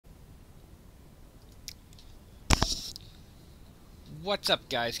What's up,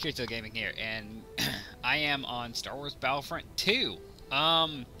 guys? Kirito Gaming here, and I am on Star Wars Battlefront 2.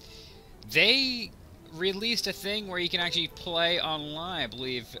 They released a thing where you can actually play online. I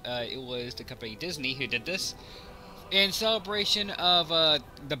believe it was the company Disney who did this, in celebration of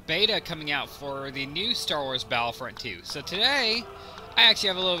the beta coming out for the new Star Wars Battlefront 2. So today, I actually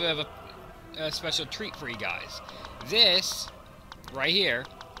have a little bit of a special treat for you guys. This, right here,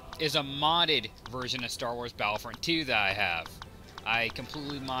 is a modded version of Star Wars Battlefront 2 that I have. I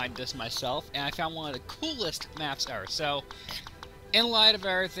completely modded this myself, and I found one of the coolest maps ever. So, in light of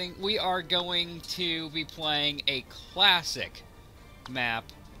everything, we are going to be playing a classic map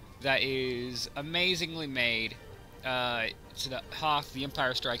that is amazingly made. It's the Hoth, The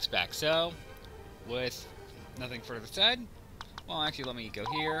Empire Strikes Back. So, with nothing further said, well, actually, let me go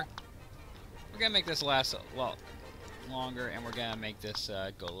here. We're going to make this last a lot longer, and we're going to make this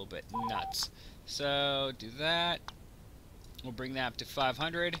go a little bit nuts. So, do that. We'll bring that up to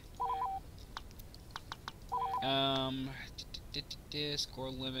 500. Score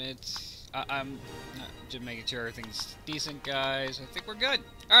limit. I'm just making sure everything's decent, guys. I think we're good.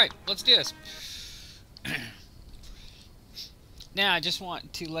 Alright, let's do this. Now, I just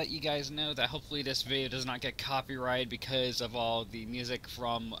want to let you guys know that hopefully this video does not get copyrighted because of all the music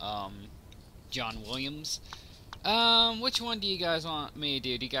from John Williams. Which one do you guys want me to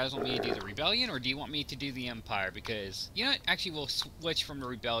do? Do you guys want me to do the Rebellion, or do you want me to do the Empire? Because, you know, actually we'll switch from the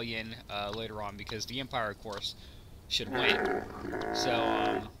Rebellion later on, because the Empire, of course, should win. So,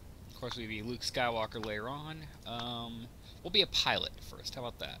 of course, we'll be Luke Skywalker later on. We'll be a pilot first. How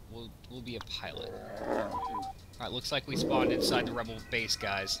about that? We'll be a pilot. Alright, looks like we spawned inside the Rebel base,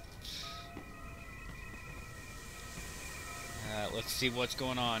 guys. Let's see what's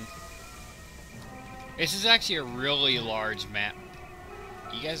going on. This is actually a really large map.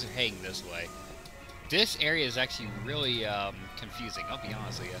 You guys are heading this way. This area is actually really confusing, I'll be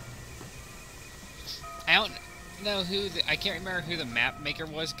honest with you. I don't know I can't remember who the map maker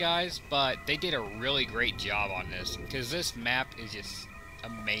was, guys, but they did a really great job on this, because this map is just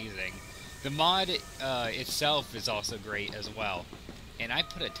amazing. The mod itself is also great as well. And I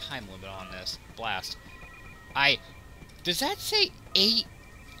put a time limit on this. Blast. Does that say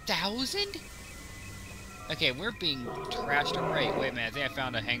 8,000? Okay, we're being trashed already. Wait a minute, I think I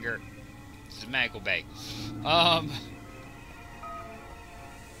found a hangar. This is Medical Bay.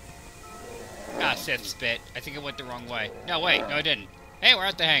 Sith spit. I think I went the wrong way. No, wait, no I didn't. Hey, we're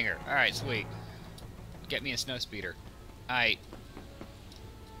at the hangar. Alright, sweet. Get me a snow speeder. Alright.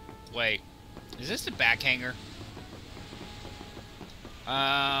 Wait. Is this the back hangar?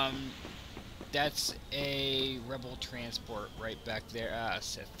 That's a rebel transport right back there.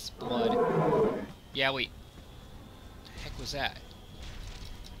 Sith's blood. Yeah, wait. What the heck was that?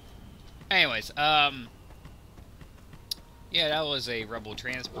 Anyways, yeah, that was a rebel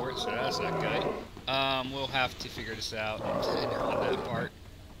transport, so that's not good. We'll have to figure this out on that part.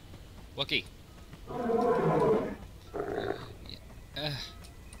 Wookie.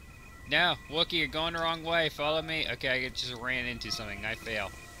 No, Wookie, you're going the wrong way. Follow me. Okay, I just ran into something. I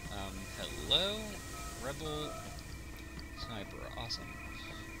fail. Hello? Rebel sniper. Awesome.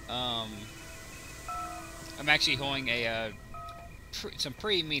 I'm actually holding some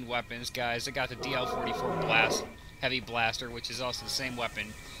pretty mean weapons, guys. I got the DL-44 heavy blaster, which is also the same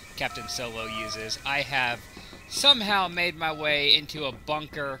weapon Captain Solo uses. I have somehow made my way into a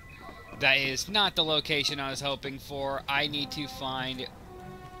bunker that is not the location I was hoping for. I need to find...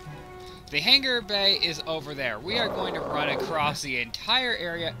 The hangar bay is over there. We are going to run across the entire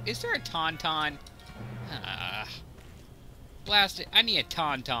area. Is there a tauntaun? Blast it. I need a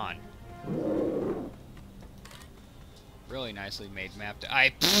tauntaun. Really nicely made map.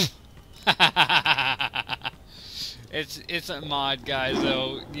 It's a mod, guys,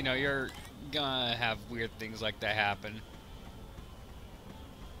 though. You know, you're gonna have weird things like that happen.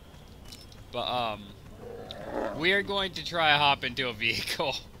 But we are going to try to hop into a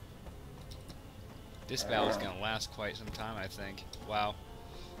vehicle. This battle is gonna last quite some time, I think. Wow.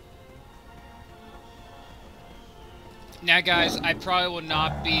 Now, guys, I probably will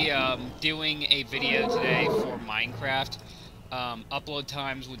not be doing a video today for Minecraft. Upload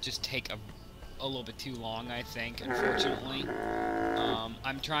times would just take a little bit too long, I think, unfortunately.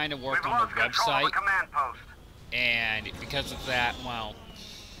 I'm trying to work on the website, and because of that, well,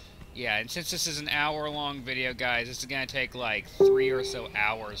 yeah, and since this is an hour-long video, guys, this is going to take like 3 or so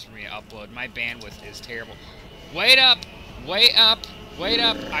hours for me to upload. My bandwidth is terrible. Wait up! Wait up! Wait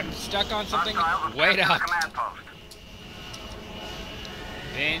up! I'm stuck on something. Wait up!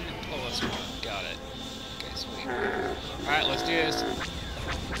 Then pull us. Got it. Okay, sweet. Alright, let's do this.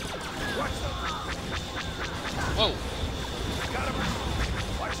 Whoa!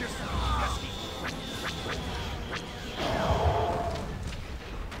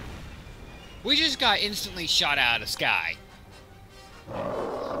 got instantly shot out of the sky.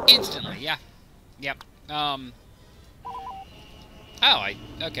 Instantly, yeah. Yep.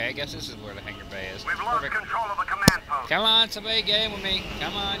 Okay, I guess this is where the hangar bay is. We've lost control of the command post. Come on, somebody get in with me.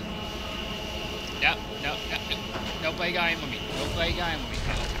 Come on. No. Nobody got in with me. Nobody got in with me.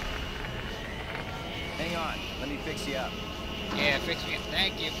 Hang on, let me fix you up. Yeah, fix me up.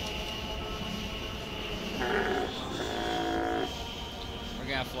 Thank you. We're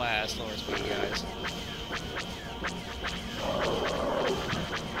gonna fly at a slower speed, guys.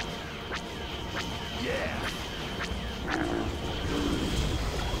 Yeah.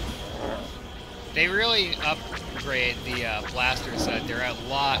 They really upgrade the blasters. They're a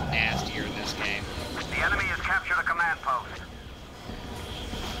lot nastier in this game. The enemy has captured a command post.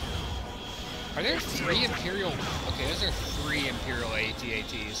 Are there 3 Imperial... Okay, those are 3 Imperial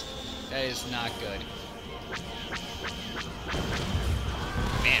AT-ATs. That is not good.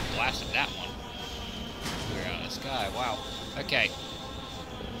 Man, blasted that one. Clear out of the sky. Wow. Okay.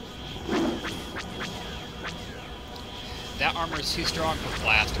 That armor is too strong for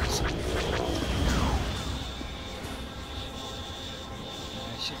blasters.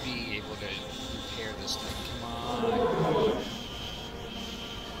 I should be able to repair this thing. Come on.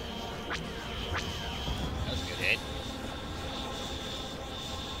 That was a good hit.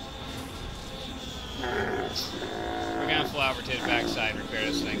 We're gonna fly over to the backside and repair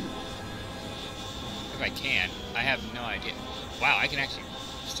this thing. If I can. I have no idea. Wow, I can actually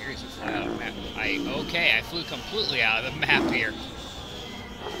seriously fly out of the map. Okay, I flew completely out of the map here.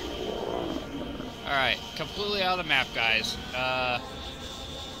 Alright, completely out of the map, guys.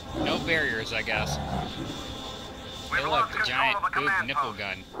 No barriers, I guess. Hey, look, the giant boob nipple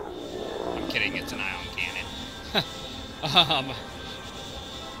gun. I'm kidding, it's an ion cannon.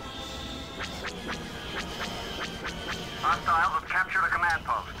 Hostiles have captured a command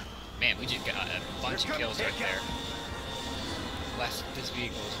post. Man, we just got a bunch of kills right there. This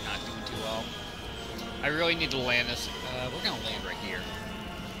vehicle is not doing too well. I really need to land this. We're gonna land right here.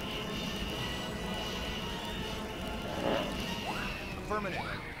 Affirmative.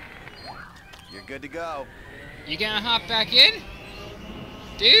 You're good to go. You gonna hop back in?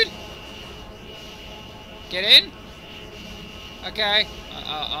 Dude? Get in? Okay.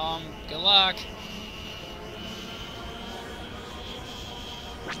 Good luck.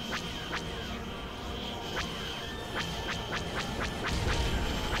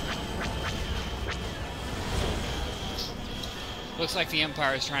 Looks like the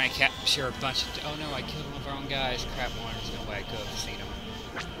Empire is trying to capture a bunch of... Oh no, I killed one of our own guys. Crap, one. There's no way I could have seen him.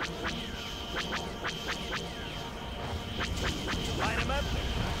 Line him up.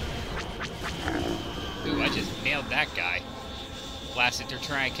 Ooh, I just nailed that guy. Blasted, they're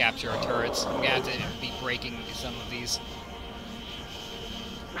trying to capture our turrets. I'm gonna have to be breaking some of these.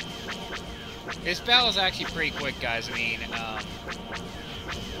 This battle is actually pretty quick, guys. I mean,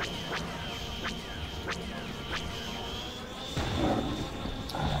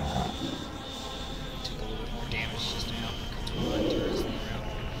 took a little bit more damage just now. Come on, turrets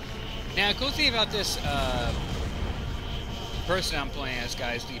around. Now, the cool thing about this person I'm playing as,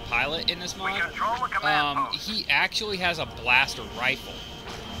 guys, the pilot in this mod, he actually has a blaster rifle.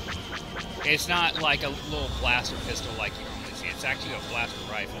 It's not like a little blaster pistol like you normally see. It's actually a blaster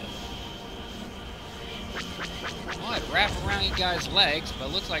rifle. Well, I'd wrap around you guys' legs, but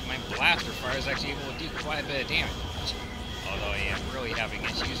it looks like my blaster fire is actually able to do quite a bit of damage. Although I am really having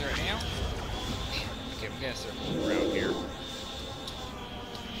issues right now. Okay, I'm gonna circle around here.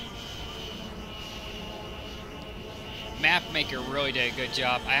 Map Maker really did a good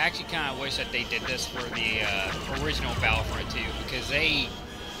job. I actually kind of wish that they did this for the original Battlefront 2, because the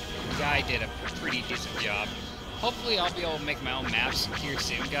guy did a pretty decent job. Hopefully I'll be able to make my own maps here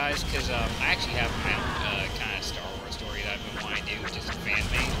soon, guys, because I actually have my own kind of Star Wars story that I've been wanting to do, just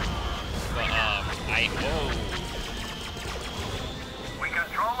fan-made. But, We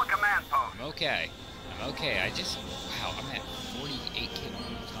control the command post. I'm okay. Wow, I'm at 48 kills.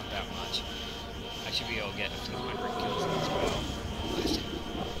 It's not that much. I should be able to get a few hundred kills as well.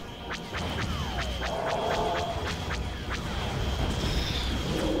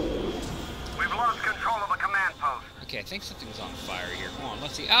 We've lost control of the command post. Okay, I think something was on fire here. Hold on,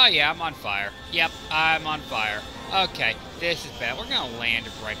 let's see. Oh yeah, I'm on fire. Yep, I'm on fire. Okay, this is bad. We're gonna land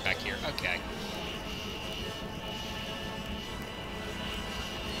right back here. Okay.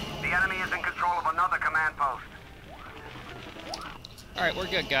 The enemy is in control of another command post. Alright, we're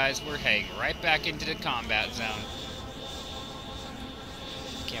good, guys. We're heading right back into the combat zone.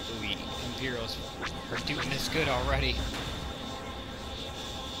 Can't believe Imperials are doing this good already.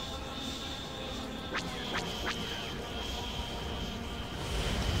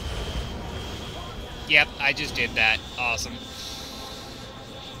 Yep, I just did that. Awesome.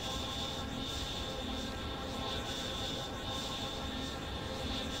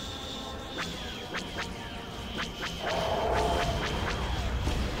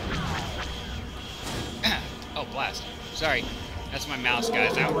 Oh, blast. Sorry. That's my mouse,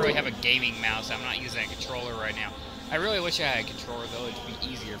 guys. I don't really have a gaming mouse. I'm not using a controller right now. I really wish I had a controller, though. It'd be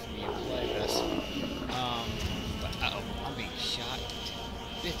easier for me to play this. But, uh-oh. I'm being shot to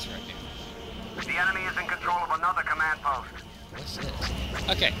bits right now. The enemy is in control of another command post. What's this?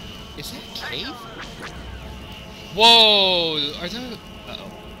 Okay. Is that a cave? Whoa! Are those...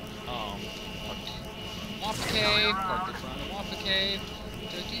 Uh-oh. Wampa Cave. Parked in front of Wampa Cave.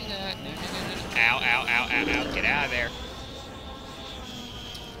 Don't do that. No, no, no, no. Ow, ow, ow, ow, ow. Get out of there.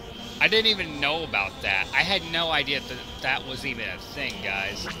 I didn't even know about that. I had no idea that that was even a thing,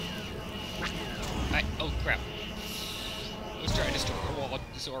 guys. Oh, crap. I was trying to start a wall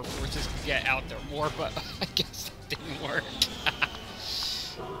so our forces could get out there more, but I guess that didn't work.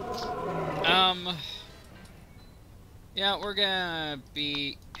 Yeah, we're gonna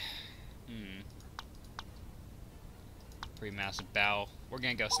be... Pretty massive bow. We're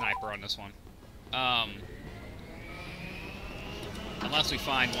gonna go sniper on this one. Unless we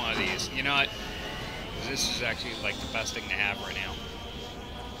find one of these. You know what? This is actually, like, the best thing to have right now.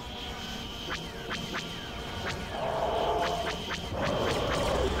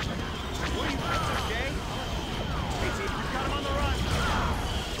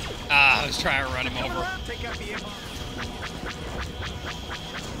 I was trying to run him over.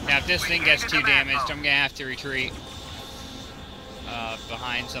 Now, if this thing gets too damaged, I'm gonna have to retreat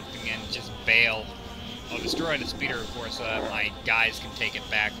behind something and just bail. I'll destroy the speeder, of course, so that my guys can take it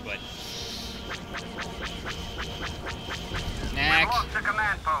back, but... Knack. We lost the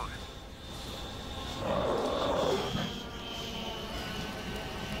command post.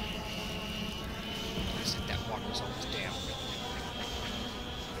 Let's hit that walker's almost down.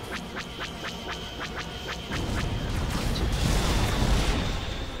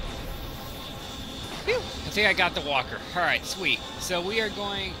 Whew. I think I got the walker. Alright, sweet. So we are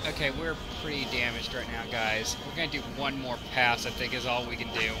going... Okay, we're pretty damaged right now, guys. We're going to do one more pass, I think, is all we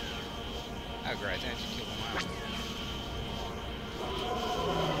can do. Oh, great. I think I should kill him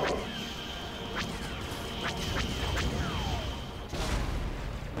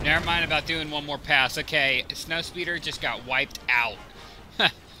out. Never mind about doing one more pass. Okay, Snowspeeder just got wiped out.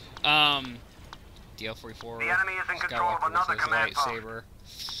 DL-44. The enemy is in control of another command post. Lightsaber.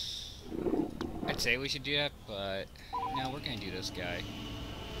 I'd say we should do that, but no, we're gonna do this guy.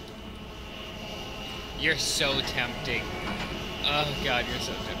 You're so tempting. Oh god, you're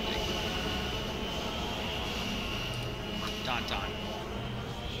so tempting. Tauntaun.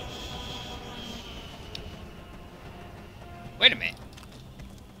 Wait a minute.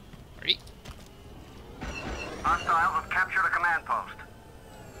 Ready? Hostiles have captured a command post.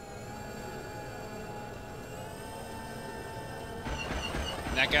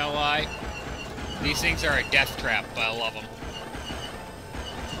 Not gonna lie. These things are a death trap, but I love them.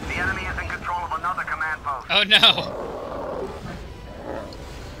 The enemy is in control of another command post. Oh no!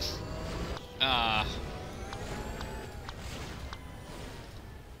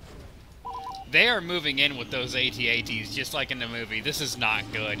 They are moving in with those AT-ATs, just like in the movie. This is not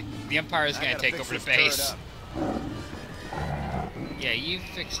good. The Empire is going to take over the base. Yeah, you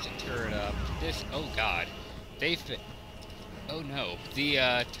fixed the turret up. This... Oh, God. They fit... Oh, no.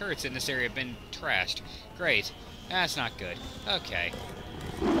 The turrets in this area have been trashed. Great. That's not good. Okay.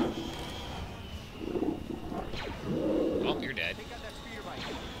 Oh, you're dead.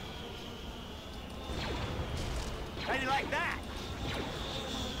 How do you like that?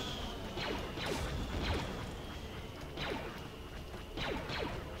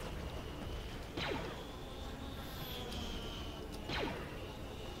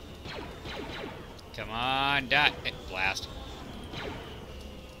 Come on, die. Blast.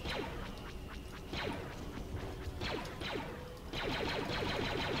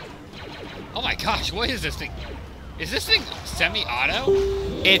 Oh my gosh, what is this thing? Is this thing semi-auto?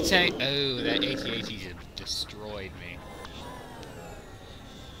 It's a... Oh, that AT-AT just destroyed me.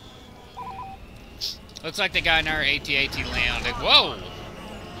 Looks like they got another AT-AT landed. Whoa!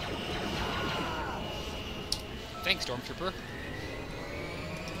 Thanks, Stormtrooper.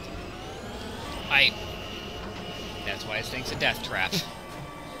 That's why this thing's a death trap.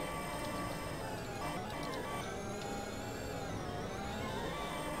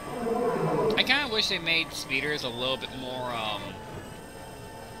 I kind of wish they made speeders a little bit more,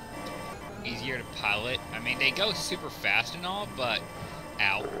 easier to pilot. I mean, they go super fast and all, but...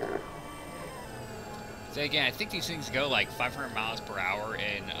 Ow. So again, I think these things go like 500 miles per hour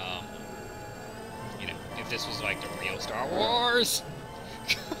in, if this was like the real Star Wars.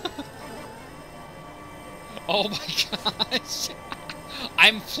 Oh my gosh.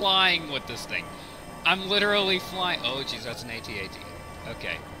 I'm flying with this thing. I'm literally flying. Oh jeez, that's an AT-AT.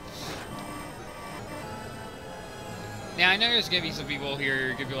 Okay. Now I know there's gonna be some people here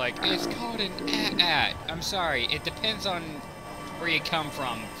who are gonna be like, it's called an AT-AT. I'm sorry, it depends on where you come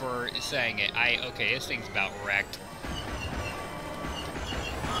from for saying it. Okay, this thing's about wrecked.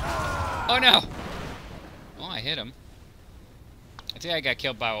 Oh no! Oh, I hit him. I think I got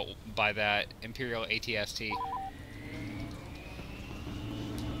killed by that Imperial ATST.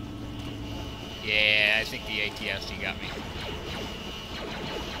 Yeah, I think the ATST got me.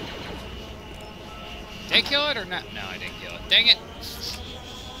 Did I kill it or not? No, I didn't kill it. Dang it!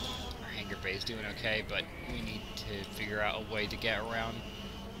 Our hangar bay's doing okay, but we need to figure out a way to get around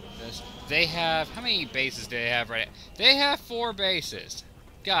this. They have... How many bases do they have right now? They have 4 bases.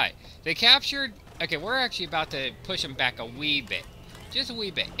 Guy, they captured... Okay, we're actually about to push them back a wee bit. Just a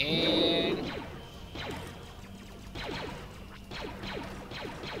wee bit. And...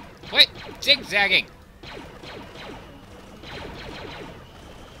 Wait! Zigzagging!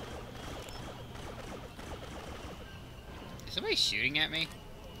 Is somebody shooting at me?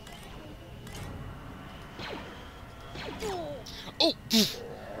 Oh!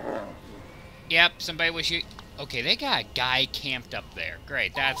 Yep, somebody was shooting. Okay, they got a guy camped up there.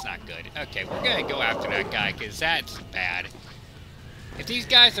 Great, that's not good. Okay, we're gonna go after that guy, because that's bad. If these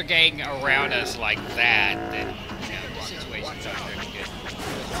guys are getting around us like that, then, you know, the situation's not very good.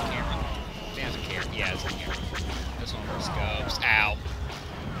 Where's this camera? There's a camera. Yeah, it's a camera. This one for scopes. Ow.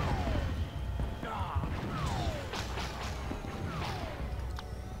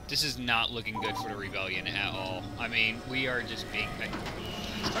 This is not looking good for the rebellion at all. I mean, we are just being...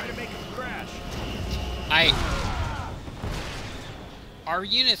 Try to make him crash. Our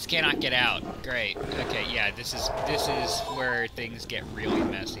units cannot get out. Great. Okay, yeah, this is where things get really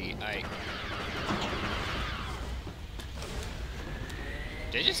messy.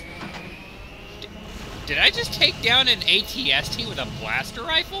 Did I just take down an ATST with a blaster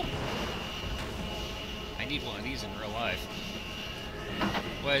rifle? I need one of these in real life.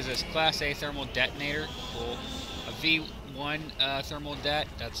 What is this? Class A thermal detonator? Cool. A V1 thermal det?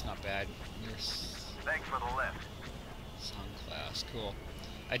 That's not bad. Thanks for the lift. Sun class, cool.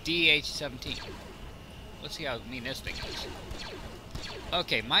 A DH-17. Let's see how mean this thing is.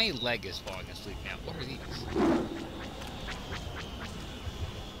 Okay, my leg is falling asleep now. What are these?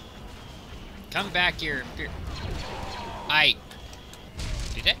 Come back here. Did I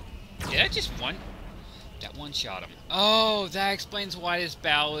just that one shot him? Oh, that explains why this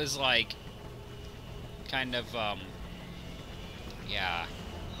battle is like kind of yeah,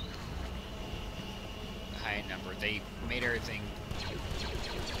 high number. They made everything.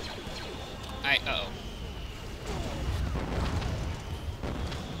 Uh-oh.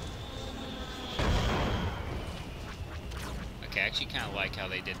 Okay, I actually kind of like how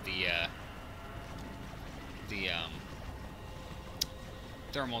they did the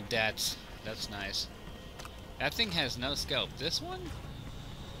thermal dets. That's nice. That thing has no scope. This one?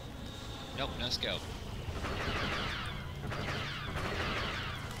 Nope, no scope.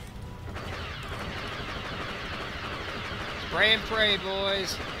 Spray and pray,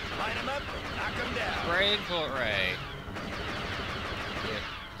 boys. Line him up, knock him down. Spray and pray. Yeah,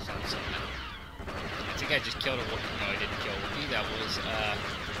 sounds something. I think I just killed a Wookiee. No, I didn't kill a Wookiee. That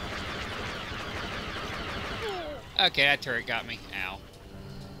was, okay, that turret got me. Ow.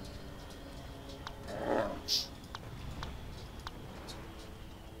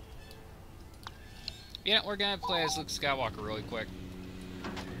 You know, we're gonna play as Luke Skywalker really quick.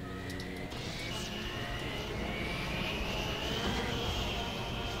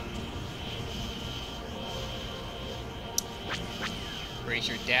 Pretty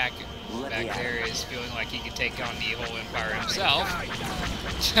sure Dak back there is feeling like he could take on the whole Empire himself.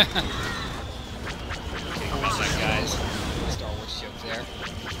 Kidding about that, guys. Star Wars joke there.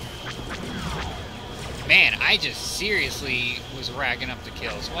 Man, I just seriously was racking up the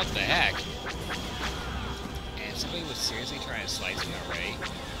kills. What the heck? And somebody was seriously trying to slice me already.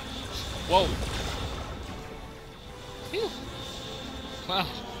 Whoa! Phew. Well,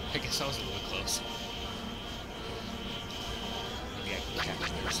 I guess I was a little close. Maybe I can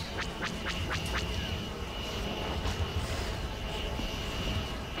capture this.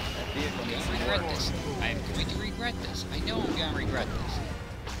 I'm going to regret this. I am going to regret this. I know I'm going to regret this.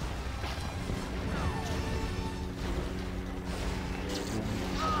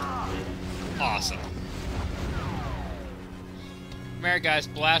 Awesome. Alright guys,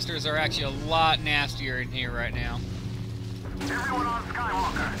 blasters are actually a lot nastier in here right now. Everyone on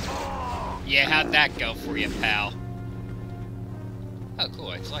Skywalker. Yeah, how'd that go for you, pal? Oh,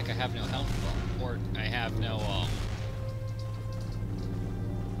 cool. It's like I have no health bar, or I have no,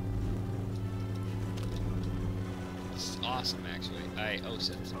 This is awesome, actually. I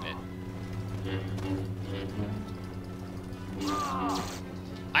said submit.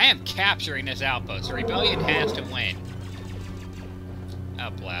 I am capturing this outpost. The rebellion has to win. Oh,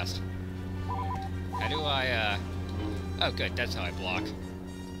 blast. How do I, Oh, good. That's how I block.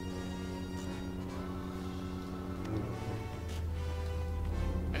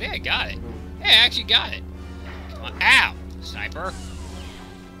 I think I got it. Hey, I actually got it. Come on. Ow! Sniper.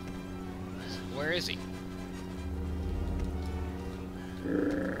 Where is he?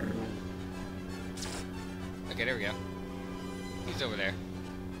 Okay, there we go. He's over there.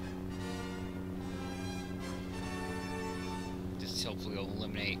 Just hopefully will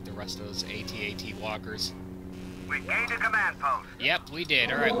eliminate the rest of those AT-AT walkers. We gained a command post. Yep, we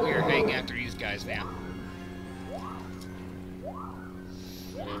did. Alright, we are heading after these guys now.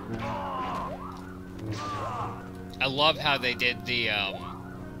 I love how they did the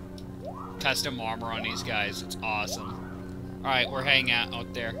custom armor on these guys. It's awesome. Alright, we're heading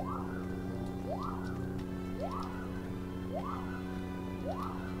out there.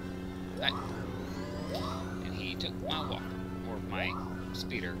 And he took my walker, or my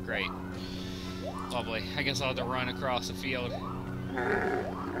speeder. Great. Lovely. I guess I'll have to run across the field.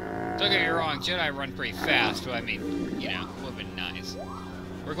 Don't get me wrong, Jedi run pretty fast, but I mean, you know, it would have been nice.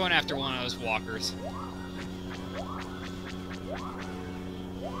 We're going after one of those walkers.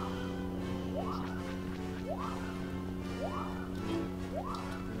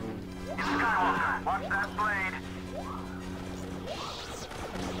 Skywalker, watch that blade.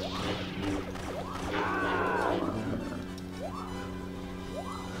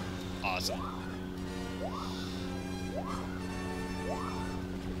 Awesome.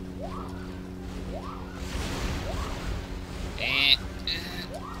 And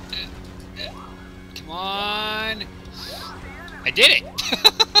come on! I did it!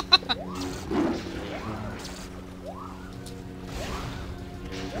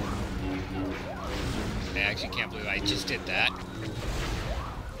 I actually can't believe I just did that.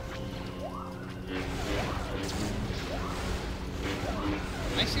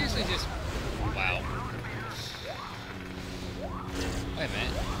 I seriously just... Wow. Wait a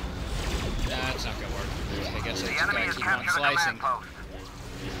minute. Nah, it's not gonna work. Okay, I guess I just gotta keep on slicing.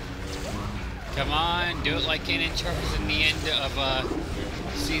 Come on, do it like Kanan Jarrus in the end of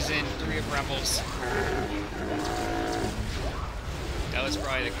Season 3 of Rebels. That was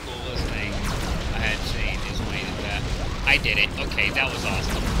probably the coolest thing I had seen, is when he did that. I did it. Okay, that was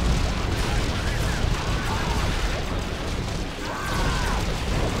awesome.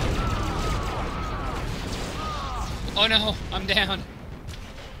 Oh no, I'm down.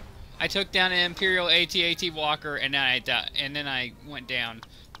 I took down an Imperial AT-AT Walker, and then I died, and then I went down.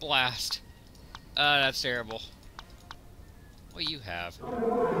 Blast. That's terrible. What do you have?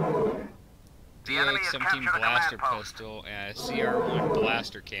 DX-17 blaster pistol and a CR-1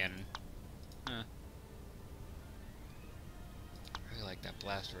 blaster cannon. Huh. I really like that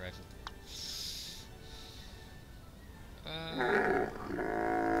blaster rifle.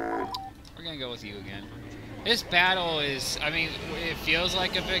 We're gonna go with you again. This battle is, I mean, it feels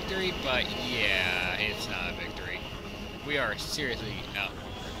like a victory, but yeah, it's not a victory. We are seriously outnumbered.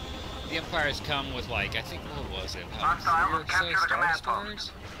 The Empire has come with, like, I think, what was it? 4 or so Star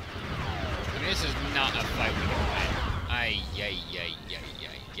Stars? I mean, this is not a fight we can win.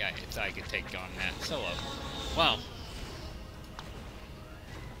 It's I could take on that solo. Well,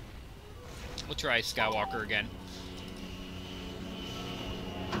 we'll try Skywalker again.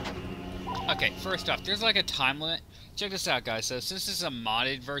 Okay, first off, there's like a time limit. Check this out, guys. So since this is a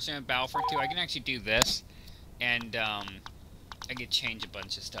modded version of Battlefront 2, I can actually do this, and I can change a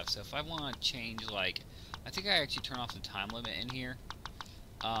bunch of stuff. So if I want to change, like, I think I actually turn off the time limit in here.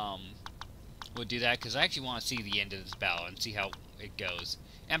 We'll do that because I actually want to see the end of this battle and see how it goes.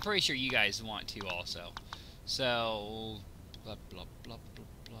 And I'm pretty sure you guys want to also. So blah blah blah blah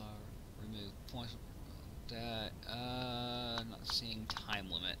blah. Remove points. That not seeing time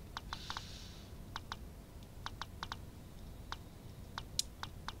limit.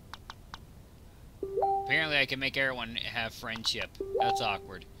 Apparently I can make everyone have friendship. That's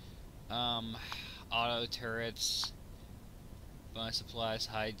awkward. Auto turrets, bonus supplies,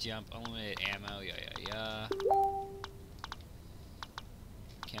 high jump, unlimited ammo,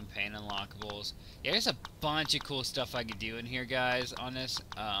 Campaign unlockables. Yeah, there's a bunch of cool stuff I could do in here, guys, on this,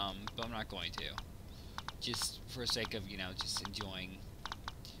 but I'm not going to. Just for the sake of, you know, just enjoying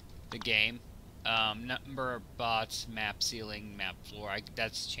the game. Number of bots, map ceiling, map floor.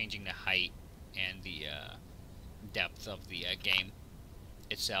 That's changing the height and the depth of the game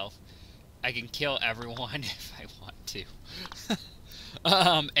itself. I can kill everyone if I want to.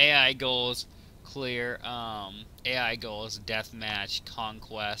 AI goals, clear. AI goals, deathmatch,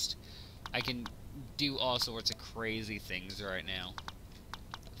 conquest. I can do all sorts of crazy things right now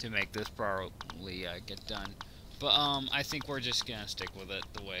to make this probably get done. But I think we're just gonna stick with it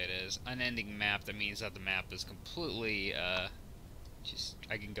the way it is. Unending map, that means that the map is completely just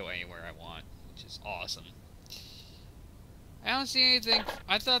I can go anywhere I want, which is awesome. I don't see anything.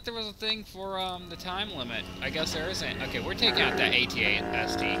 I thought there was a thing for the time limit. I guess there isn't. Okay, we're taking out that ATA and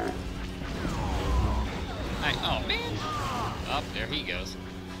ST. Oh man! Oh, there he goes.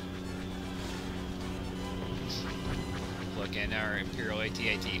 Look in our Imperial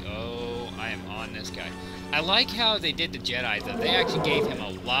AT-AT. Oh, I am on this guy. I like how they did the Jedi, though. They actually gave him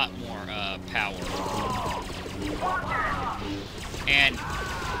a lot more power. And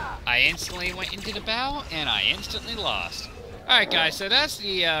I instantly went into the battle, and I instantly lost. Alright, guys, so that's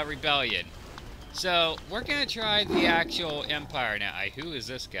the rebellion. So, we're going to try the actual Empire now. Who is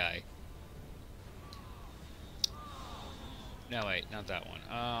this guy? No, wait, not that one.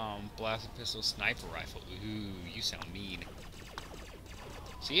 Blaster pistol, sniper rifle. Ooh, you sound mean.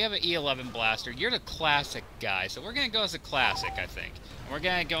 So you have an E11 blaster. You're the classic guy, so we're going to go as a classic, I think. And we're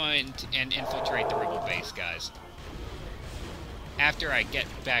going to go in and infiltrate the rebel base, guys. After I get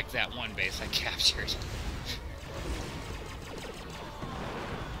back that one base I captured.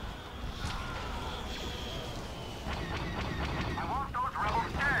 I want those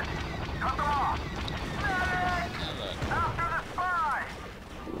rebels dead. Cut them off. After the spy.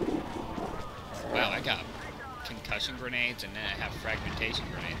 Wow, I got concussion grenades and then I have fragmentation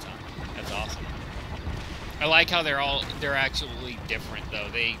grenades on. That's awesome. I like how they're actually different though.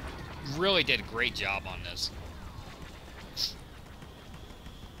 They really did a great job on this.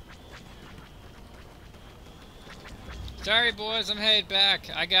 Sorry boys, I'm headed back.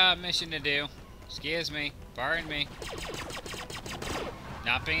 I got a mission to do. Excuse me. Pardon me.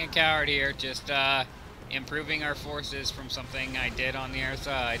 Not being a coward here, just improving our forces from something I did on the other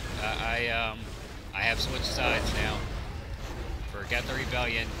side. I have switched sides now. Forget the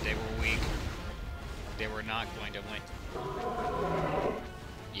rebellion. They were weak. They were not going to win.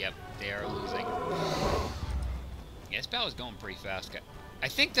 Yep, they are losing. Yeah, this battle is going pretty fast. I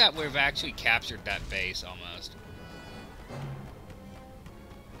think that we've actually captured that base almost.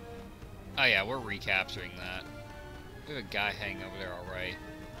 Oh yeah, we're recapturing that. We have a guy hanging over there alright.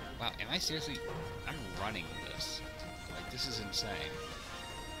 Wow, am I seriously... I'm running this. Like, this is insane.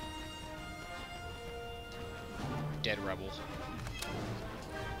 Dead rebel.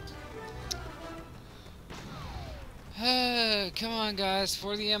 Come on, guys,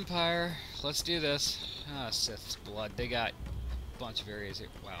 for the Empire. Let's do this. Ah, Sith's blood. They got a bunch of areas here.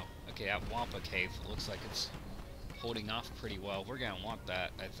 Wow. Okay, that Wampa Cave looks like it's holding off pretty well. We're gonna want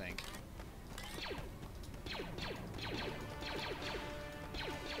that, I think.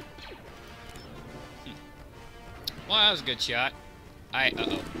 Well, that was a good shot.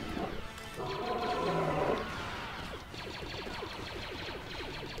 Uh-oh.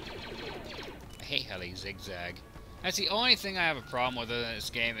 I hate how they zigzag. That's the only thing I have a problem with in this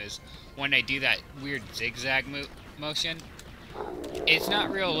game is when they do that weird zigzag motion. It's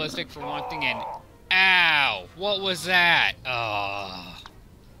not realistic for one thing, and... Ow! What was that? Oh.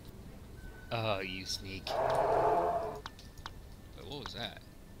 Oh, you sneak. But what was that?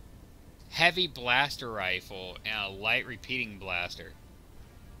 Heavy blaster rifle and a light repeating blaster.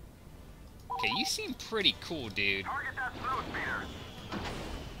 Okay, you seem pretty cool, dude. Target that snow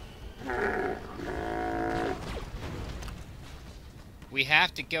speeder. We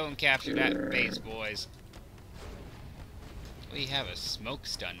have to go and capture that base, boys. We have a smoke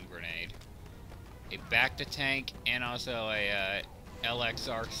stun grenade, a back-to-tank, and also a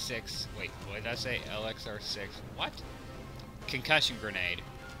LXR-6. Wait, what did I say? LXR-6. What? Concussion grenade.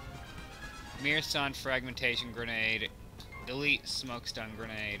 Mirror stun fragmentation grenade. Elite smoke stun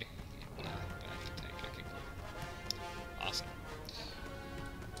grenade. Back-to-tank. Okay, cool. Awesome.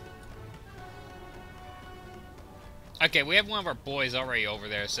 Okay, we have one of our boys already over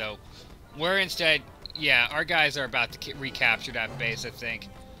there, so we're instead... Yeah, our guys are about to recapture that base, I think.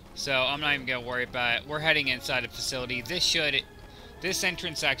 So I'm not even going to worry about it. We're heading inside the facility. This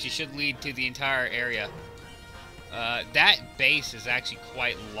entrance actually should lead to the entire area. That base is actually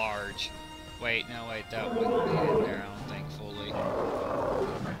quite large. Wait, no, wait, that wouldn't lead in there, I don't think, fully.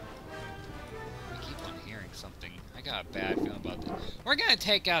 I keep on hearing something. I got a bad feeling about this. We're going to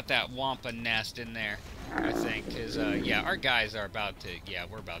take out that Wampa nest in there. I think, because, yeah, our guys are about to, yeah,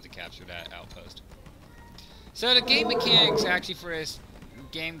 we're about to capture that outpost. So the game mechanics, actually, for this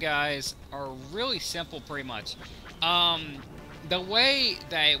game, guys, are really simple, pretty much. The way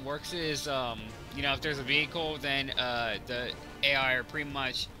that it works is, you know, if there's a vehicle, then, the AI are pretty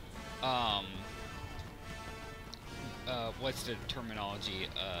much, what's the terminology?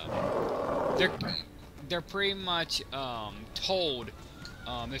 They're pretty much, told,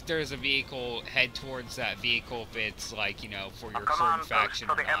 if there's a vehicle, head towards that vehicle if it's, like, you know, for your certain faction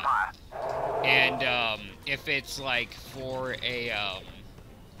or not. And, if it's, like, for a,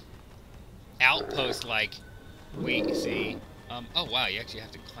 outpost, like we see. Oh, wow, you actually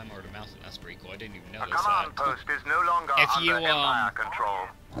have to climb over the mountain. That's pretty cool. I didn't even notice that. The command post is no longer under Empire control.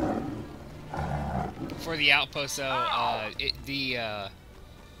 For the outpost, though, the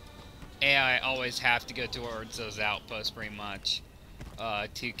AI always have to go towards those outposts, pretty much,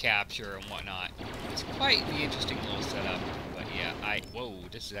 to capture and whatnot. It's quite the interesting little setup. But yeah, whoa,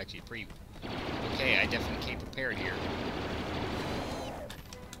 this is actually pretty. Okay, I definitely came prepared here.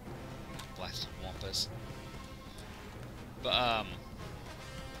 Blasted wampus. But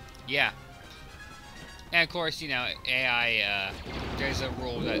yeah. And of course, you know, AI, there's a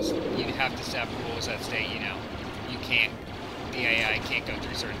rule that's, you have to set rules that state, you know, you can't, the AI can't go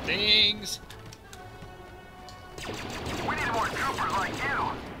through certain things. We need more troopers like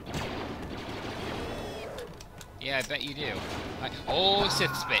you. Yeah, I bet you do. Oh,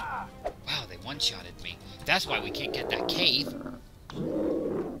 Sith Spit. Wow, they one-shotted me. That's why we can't get that cave.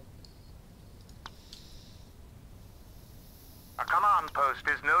 A command post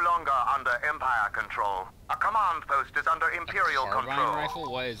is no longer under Empire control. A command post is under Imperial control. Carbine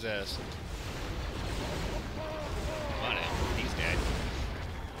rifle? What is this? What? He's dead.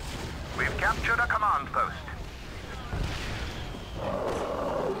 We've captured a command post.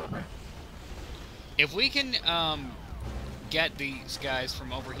 If we can get these guys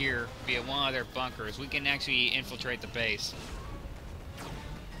from over here via one of their bunkers, we can actually infiltrate the base.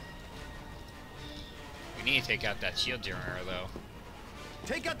 We need to take out that shield generator, though.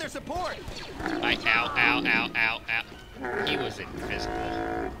 Take out their support! Ow. He was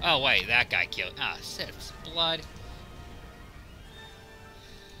invisible. Oh, wait, that guy killed. Ah, Sith's blood.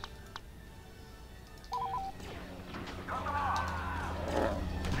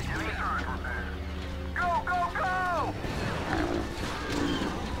 Go, go, go!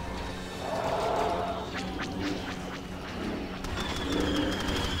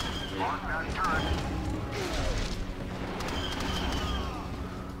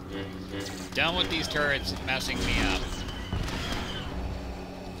 Done with these turrets messing me up.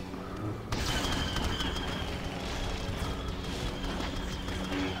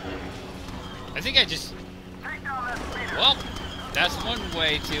 I think I just... Well, that's one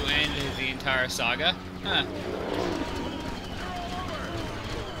way to end the entire saga. Huh.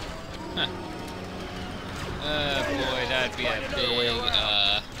 Boy, that'd be a big,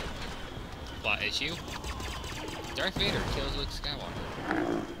 plot issue. Darth Vader kills Luke Skywalker.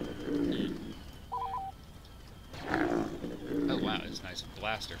 Oh wow, it's a nice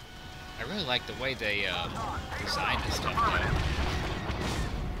blaster. I really like the way they designed this stuff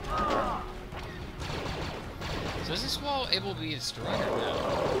though. So is this wall able to be destroyed or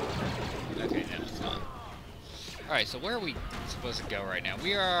no? Okay, no, it's not. Alright, so where are we supposed to go right now?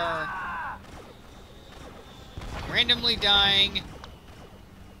 We are randomly dying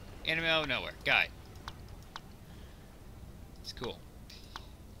in the middle of nowhere. Guy. It's cool.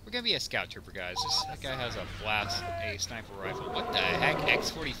 We're gonna be a scout trooper, guys. That guy has a sniper rifle. What the heck?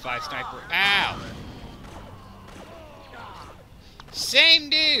 X-45 sniper. Ow! Same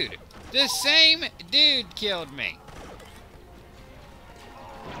dude! The same dude killed me!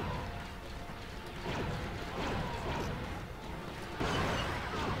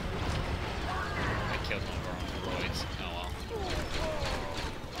 I killed one of our own droids. Oh well.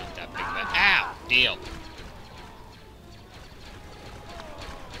 Not that big of a... Ow! Deal.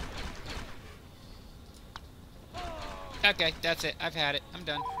 Okay, that's it. I've had it. I'm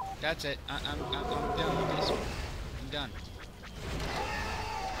done. That's it. I'm done with this. I'm done.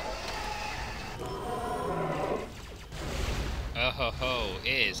 Oh ho ho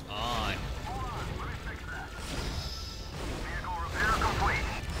is on.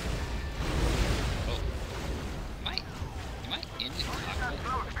 Oh. Am I in the cockpit?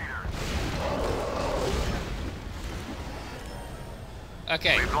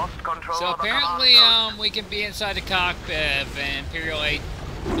 Okay, so apparently we can be inside the cockpit of an Imperial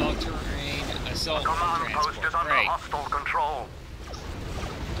all-terrain assault transport. Great. It's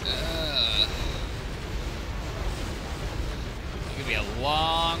gonna be a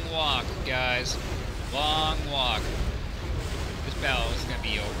long walk, guys. long walk. This battle is going to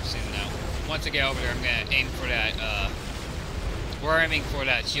be over soon, though. Once I get over there, I'm going to aim for that, we're aiming for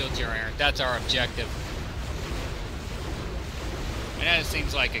that shield generator. That's our objective. I know it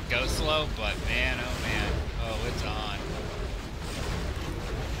seems like it goes slow, but man, oh man. Oh, it's on.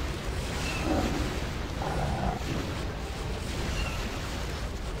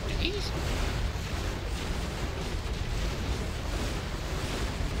 Jeez.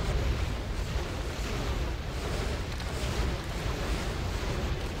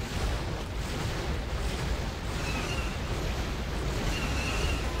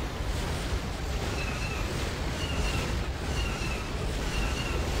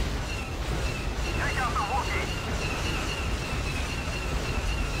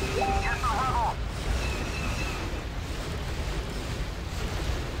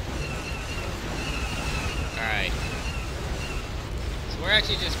 We're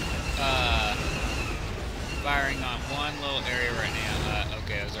actually just firing on one little area right now.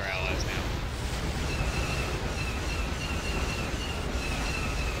 Okay, those are allies now.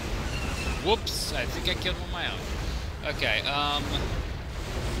 Whoops! I think I killed one of my own. Okay, I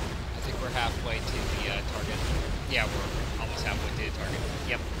think we're halfway to the target. Yeah, we're almost halfway to the target.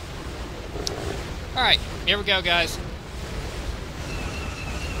 Yep. Alright, here we go, guys.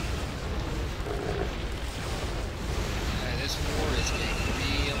 This war is getting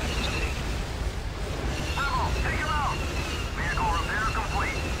real interesting. Take him out! Vehicle repair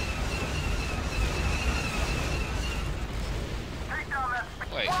complete. Take down that...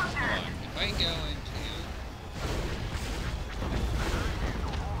 Wait, hold on. If I go into...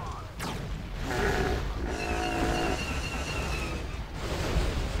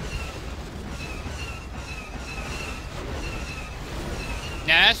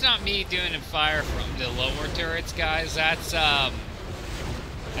 Now, that's not me doing a fire from the lower turrets, guys. That's, I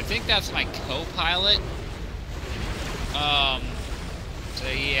think that's my co-pilot. So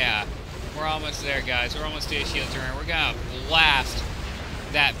yeah. We're almost there, guys. We're almost to a shield turret. We're gonna blast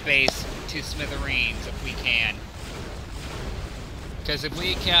that base to smithereens if we can. Because if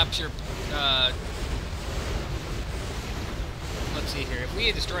we capture, let's see here. If we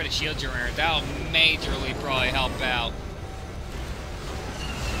had destroyed a shield generator, that'll majorly probably help out.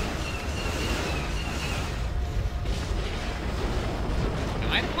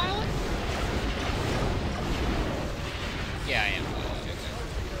 Am I the pilot? Yeah, I am. Okay.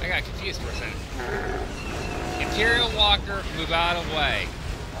 I got confused for a second. Imperial Walker, move out of the way.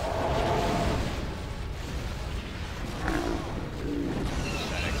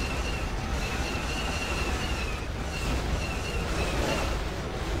 Pathetic.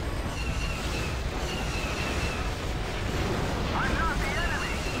 I'm not the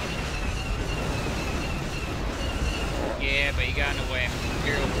enemy! Yeah, but you got in the way.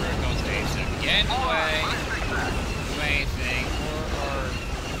 Imperial Protocol stays so get in the way. Do anything. Or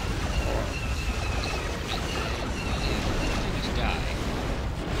just die.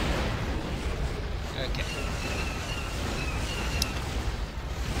 Okay.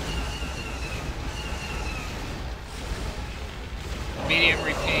 Medium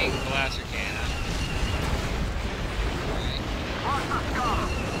repaying blaster cannon. Alright. Watch the scum!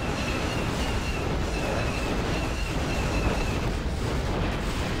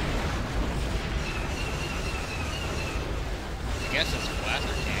 I guess it's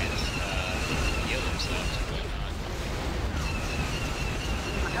blaster cannons heal themselves or whatnot.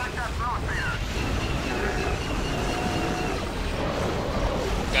 Attack that snow speeder!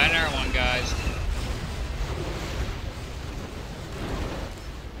 Got another one, guys.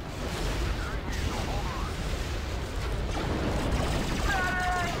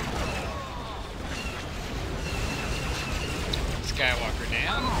 Skywalker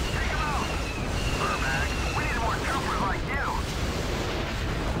down. Take him out! Burbank, we need more troopers like you!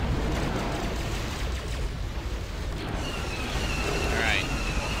 Alright.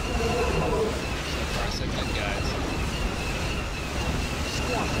 So far, so good, guys.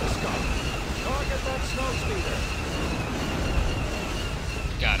 Squash the scum. Target that snow speeder.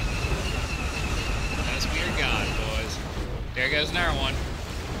 Got him. That's weird gone, boys. There goes another one.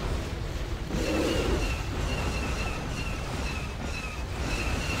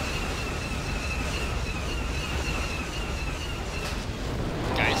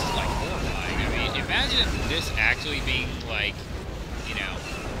 Guys, this is like horrifying. I mean, imagine this actually being like, you know,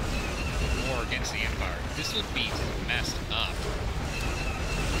 war against the Empire. This would be just messed up.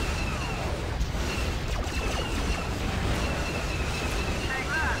 Take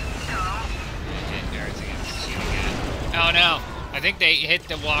that, scum! Everything's shooting at. Oh no! I think they hit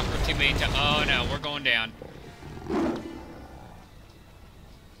the walker too many times. Oh no, we're going down.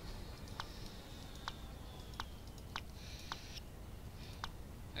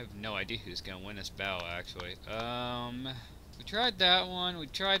 have no idea who's gonna win this battle, actually. We tried that one, we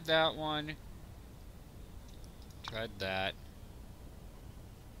tried that one. Tried that.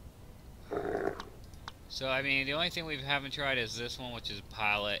 So, I mean, the only thing we haven't tried is this one, which is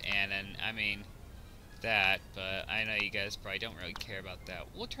pilot, and then, I mean, that, but I know you guys probably don't really care about that.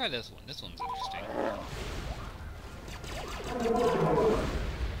 We'll try this one. This one's interesting.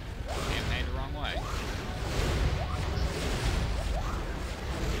 Damn, made the wrong way.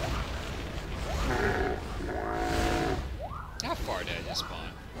 How far did I just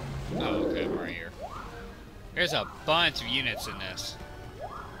spawn? Oh, okay, I'm right here. There's a bunch of units in this.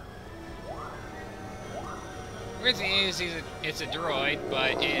 Weird thing is, it's a droid,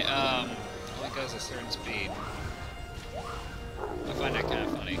 but it only goes a certain speed. I find that kind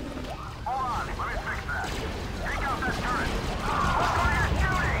of funny. Hold on, let me fix that. Take out that turret. Look where you're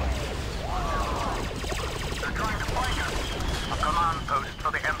shooting! They're trying to flank us. A command post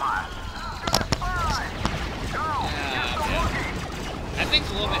for the Empire. To the spy! Go! Get the Wookiee! I think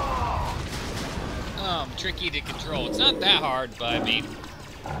it's a little bit tricky to control. It's not that hard, but I mean,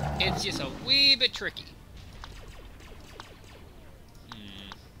 it's just a wee bit tricky.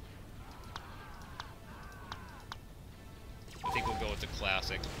 I think we'll go with the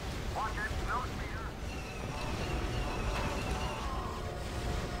classic. Watch it, no speeder.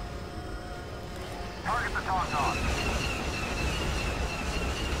 Target the Tauntaun.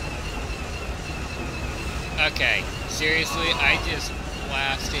 Okay, seriously, I just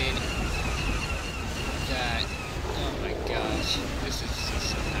blasted that. Oh my gosh, this is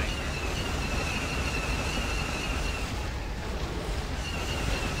just a nightmare.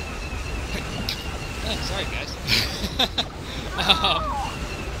 Oh, sorry guys. Been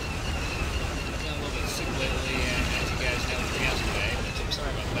a little bit sick lately, and as you guys know from yesterday, which I'm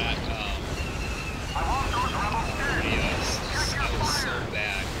sorry about that. I was so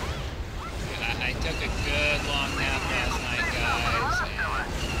bad. I took a good long nap last night, guys, and I slept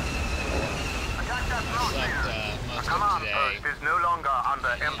most of today. Post is no longer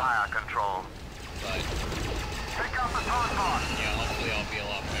under Empire control. But Take out the Tauntaun. yeah, hopefully I'll be a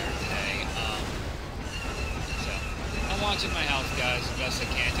lot better today. So I'm watching my health, guys, as best I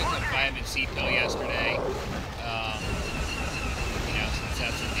can. I took a vitamin C pill yesterday. You know, since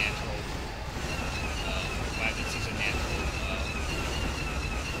that's a natural. Vitamin C's a natural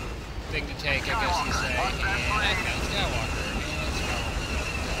thing to take, I guess you say. And I found Skywalker. And Skywalker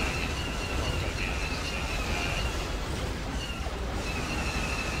doesn't die. Or go down, I should say, not die.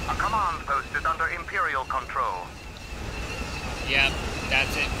 A command post is under Imperial control. Yep,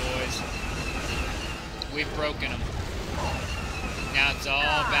 that's it, boys. We've broken them. Now it's all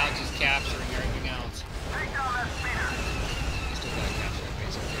about just capturing everything else. Take down that speeder. We still gotta capture that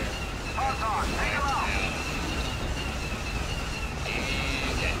base up there. Tauntaun, take him out.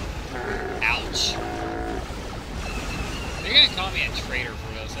 And then, ouch. They're gonna call me a traitor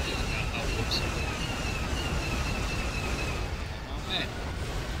for those that didn't know. Oh, whoops. Oh, man.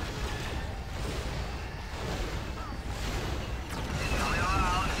 Coming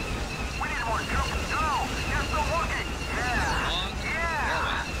around. We need more troops. Go! Get the Wookiee. Yeah!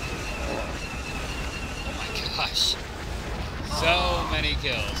 Yeah! Oh my gosh. So many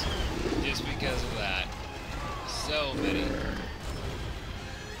kills. Just because of that. So many.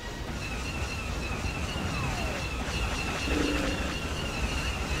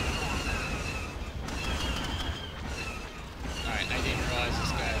 Alright, I didn't realize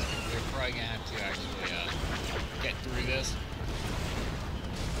this, guys. We're probably gonna have to actually get through this.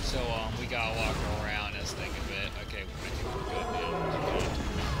 So we gotta walk around this thing a bit. Okay, I think we're good now.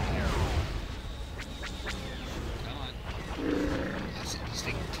 Come on. This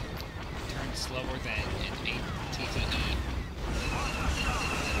thing turns slower than an 8TTE.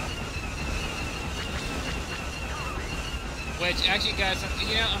 Which, actually, guys,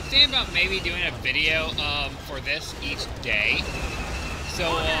 you know, I'm thinking about maybe doing a video for this each day. So,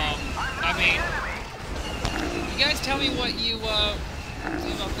 I mean, you guys tell me what you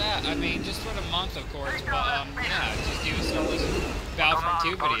think about that. I mean, just for the month, of course, but yeah, just do Star Wars Battlefront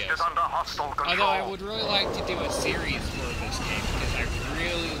 2 videos. Although I would really like to do a series for this game because I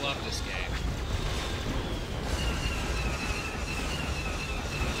really love this game.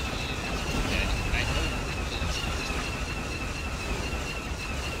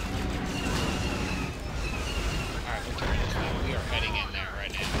 Alright, we're turning this way. We are heading in there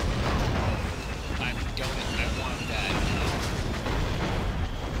right now. I want that.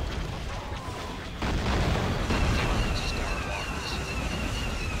 Star Walkers.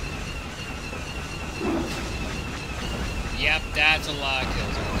 Yep, that's a lot of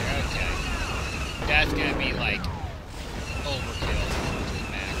kills over there. Okay. That's gonna be like overkill to the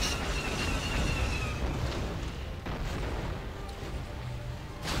max.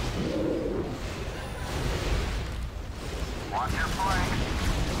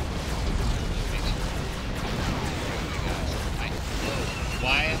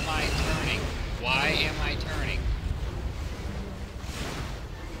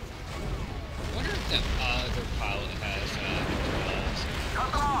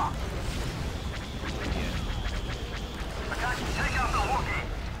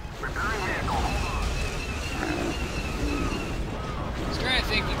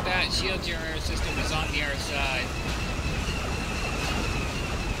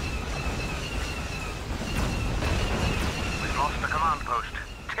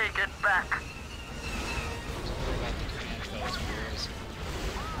 take it back. Don't worry about the command post, boys.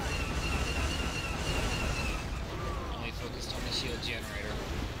 Only focused on the shield generator.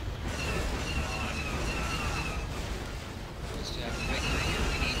 Come on. Just to have a victory here,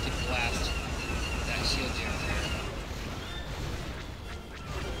 we need to blast that shield generator.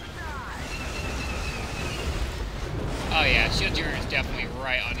 Oh yeah, shield generator is definitely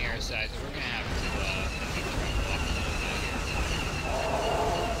right on the other side, so we're gonna have to maybe try to walk a little bit here.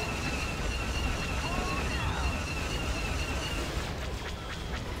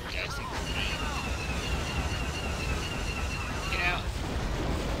 Guys think we're gonna, you know,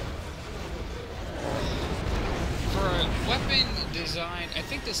 for a weapon design, I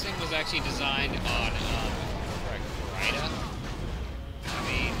think this thing was actually designed on Brida. I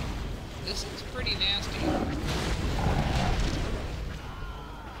mean, this is pretty nasty.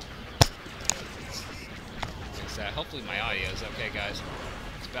 Hopefully my audio is okay, guys.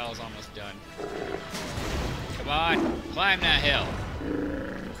 This battle's almost done. Come on, climb that hill.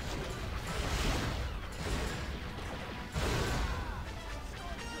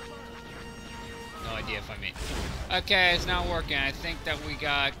 No idea if I made. Okay, it's not working. I think that we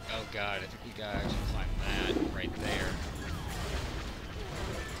got. Oh god, I think we got to actually climb that right there.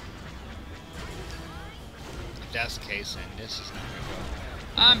 If that's the case, then this is not gonna go.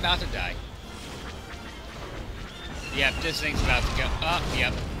 I'm about to die. Yep, this thing's about to go up.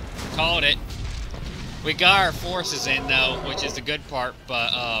 Yep, called it. We got our forces in though, which is the good part,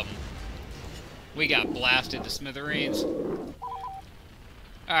 but we got blasted to smithereens.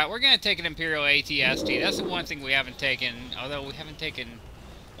 Alright, we're gonna take an Imperial ATST. That's the one thing we haven't taken, although we haven't taken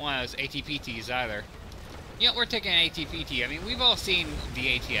one of those ATPTs either. Yeah, we're taking an ATPT. I mean, we've all seen the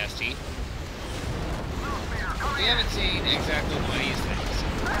ATST. We haven't seen exactly one of these things.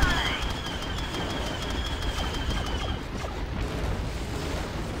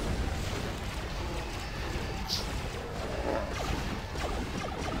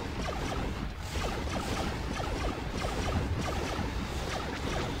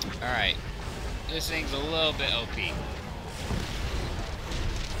 Alright, this thing's a little bit OP.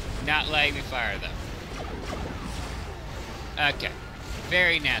 Not letting me fire though. Okay,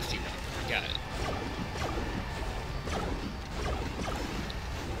 very nasty one. Got it.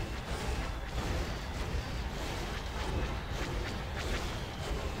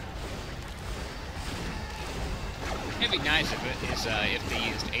 It'd be nice if if they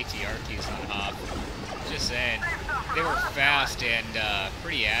used ATRTs on Hoth. Just saying, they were fast and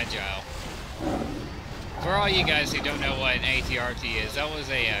pretty agile. For all you guys who don't know what an ATRT is, that was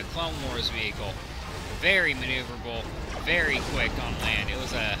a Clone Wars vehicle. Very maneuverable, very quick on land. It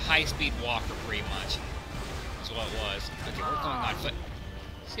was a high-speed walker, pretty much. That's what it was. Okay, we're going on foot.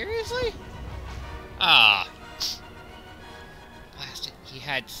 Seriously? Ah. Blasted. He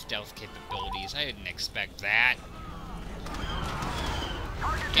had stealth capabilities. I didn't expect that.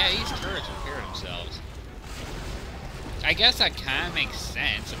 Yeah, these turrets repair themselves. I guess that kind of makes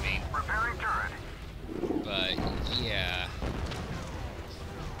sense. I mean, Repairing turret. but yeah.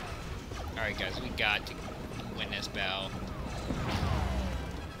 All right, guys, we got to win this battle.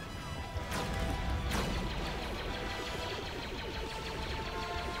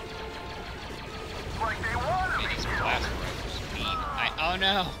 Like they want to Maybe be these killed. blaster rifles mean. Oh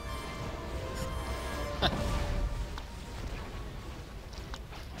no.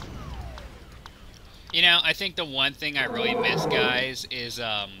 You know, I think the one thing I really miss, guys, is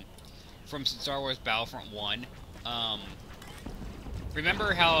from Star Wars Battlefront 1.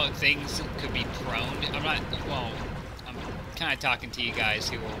 Remember how things could be prone? I'm kind of talking to you guys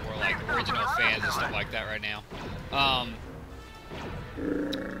who were like original fans and stuff like that right now.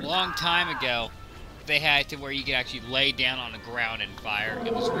 Long time ago, they had to where you could actually lay down on the ground and fire.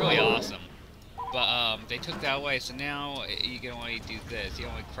 It was really awesome. But they took that away, so now you can only do this. You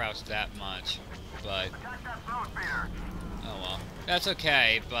only crouch that much. But Attack that snow speeder. oh well, that's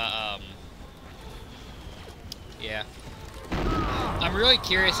okay. But yeah, I'm really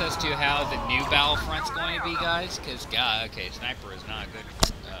curious as to how the new Battlefront's going to be, guys. Because God, okay, sniper is not a good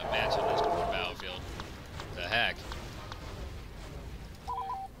match on this battlefield. The heck.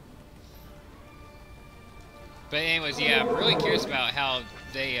 But anyways, yeah, I'm really curious about how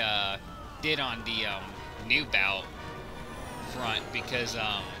they did on the new Battlefront because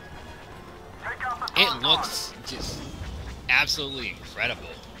Take out the it front looks just absolutely incredible,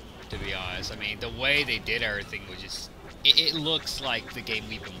 to be honest. I mean, the way they did everything was just, it looks like the game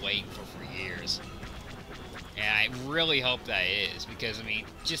we've been waiting for years. And I really hope that is, because, I mean,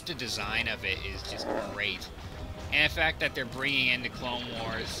 just the design of it is just great. And the fact that they're bringing in the Clone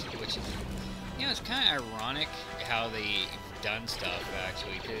Wars, which is, you know, it's kind of ironic how they done stuff,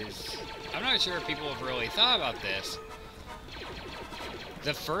 actually, because I'm not sure if people have really thought about this.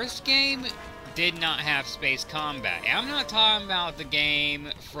 The first game did not have space combat. And I'm not talking about the game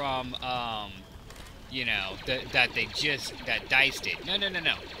from, you know, that DICE did.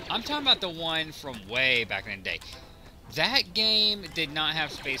 No. I'm talking about the one from way back in the day. That game did not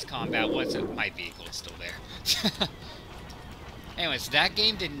have space combat. My vehicle is still there. Anyways, that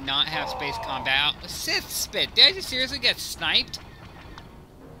game did not have space combat. Sith spit. Did I just seriously get sniped?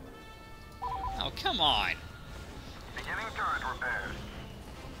 Oh, come on. Beginning turret repairs.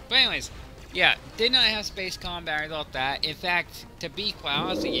 But anyways, yeah, did not have space combat or thought that. In fact, to be quite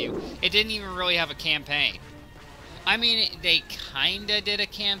honest with you, it didn't even really have a campaign. I mean, they kinda did a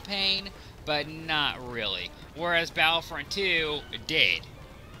campaign, but not really. Whereas Battlefront 2 did.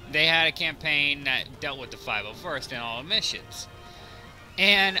 They had a campaign that dealt with the 501st and all the missions.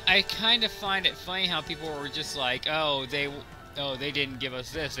 And I kind of find it funny how people were just like, oh, they didn't give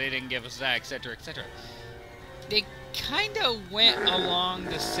us this, they didn't give us that, etc., etc. They kind of went along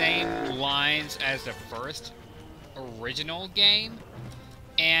the same lines as the first original game,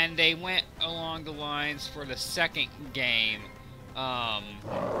 and they went along the lines for the second game,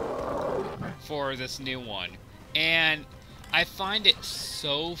 for this new one. And I find it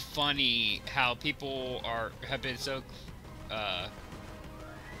so funny how people have been so,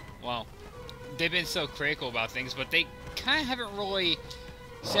 well, they've been so critical about things, but they kind of haven't really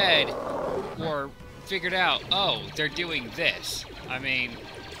said or figured out, oh, they're doing this. I mean,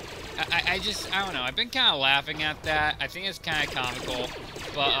 I don't know. I've been kind of laughing at that. I think it's kind of comical,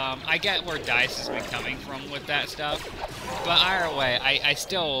 but I get where DICE has been coming from with that stuff. But either way, I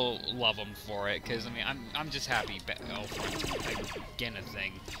still love them for it, because I mean, I'm just happy Battlefront again a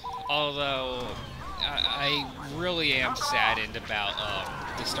thing. Although I really am saddened about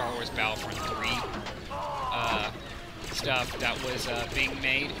the Star Wars Battlefront 3 stuff that was being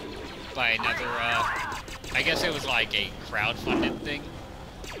made by another, I guess it was like a crowdfunded thing.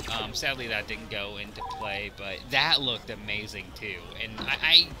 Sadly that didn't go into play, but that looked amazing too. And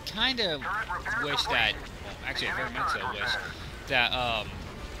I kind of wish that, well, actually I very much so wish that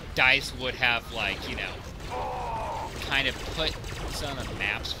DICE would have, like, you know, kind of put some of the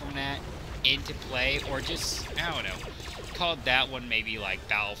maps from that into play, or just, I don't know, called that one maybe like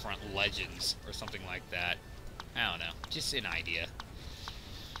Battlefront Legends or something like that. I don't know, just an idea.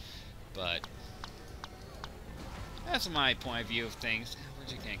 But that's my point of view of things. We're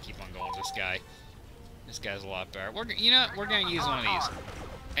just gonna keep on going with this guy. This guy's a lot better. You know, we're gonna use one of these.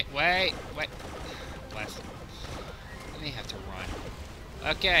 Hey, wait. Last. I may have to run.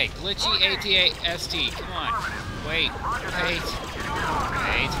 Okay, glitchy AT8 ST. Come on. Wait.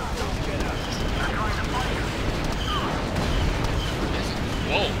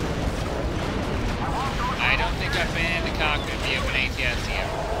 Whoa. I don't think I've been in the cockpit view of an AT-ST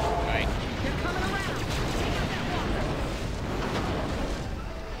ever. Right?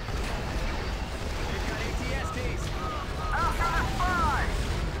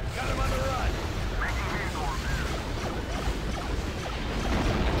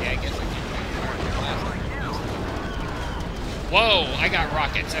 Whoa, I got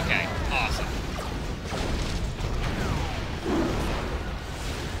rockets. Okay, awesome.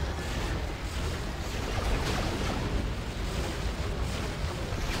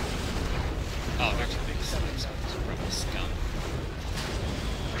 Oh, there's a big scum.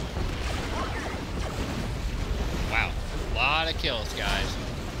 Wow, a lot of kills, guys.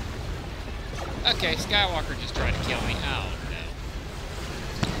 Okay, Skywalker just tried to kill me. Oh, no.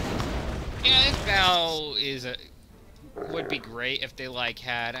 Yeah, this battle would be great if they, like,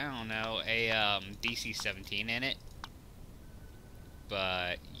 had, I don't know, a DC-17 in it.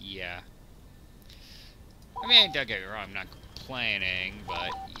 But, yeah. I mean, don't get me wrong, I'm not complaining,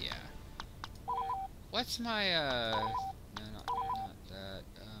 but, yeah. What's my, no, not that,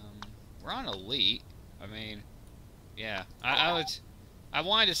 we're on Elite. I mean, yeah. I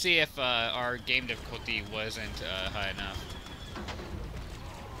wanted to see if, our game difficulty wasn't, high enough.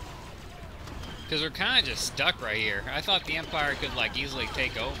 Because we're kind of just stuck right here. I thought the Empire could, like, easily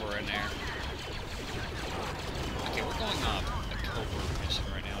take over in there. Okay, we're going up a covert mission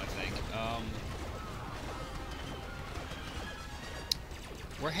right now, I think.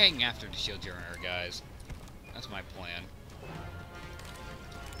 We're heading after the shield generator, guys. That's my plan.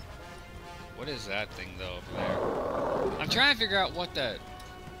 What is that thing, though, over there? I'm trying to figure out what the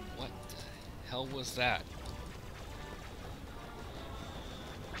hell was that?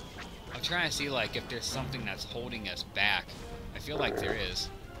 I'm trying to see, like, if there's something that's holding us back. I feel like there is.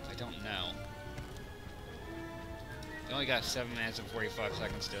 I don't know. We only got 7 minutes and 45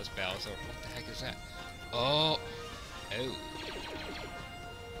 seconds to this battle, so what the heck is that? Oh! Oh.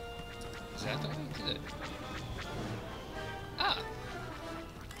 Is that the way to the... Ah!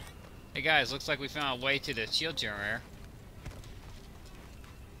 Hey guys, looks like we found a way to the shield generator.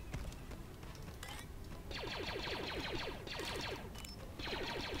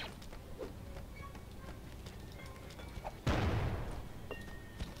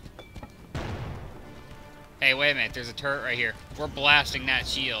 Hey, wait a minute, there's a turret right here. We're blasting that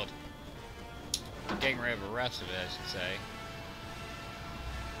shield. Getting rid of the rest of it, I should say.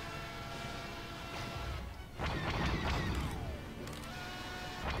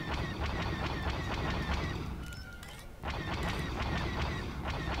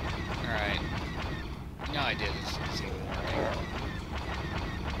 Alright. No idea this is even working.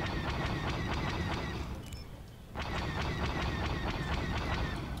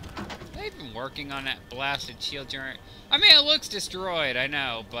 They've been working on that blasted shield generator. I mean, it looks destroyed, I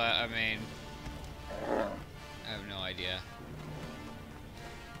know, but I mean... I have no idea.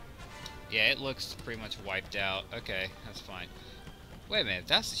 Yeah, it looks pretty much wiped out. Okay, that's fine. Wait a minute,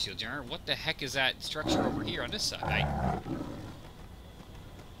 that's the shield generator. What the heck is that structure over here on this side?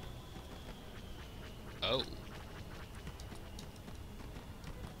 Oh.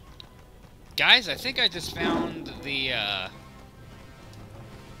 Guys, I think I just found the,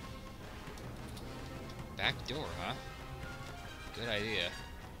 back door, huh? Good idea.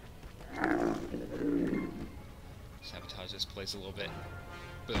 Sabotage this place a little bit.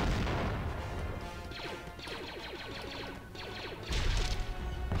 Boom.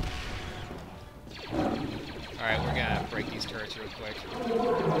 Alright, we're gonna break these turrets real quick.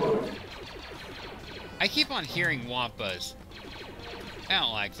 I keep on hearing wampas. I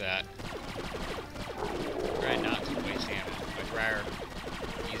don't like that. Try not to waste ammo. I'd rather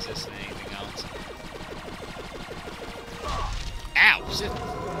use this than anything else. Ow! Shit.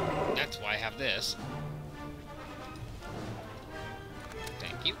 That's why I have this.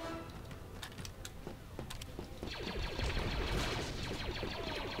 Thank you.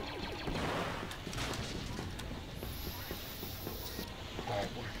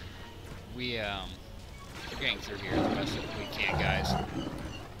 We're getting through here as best as we can, guys.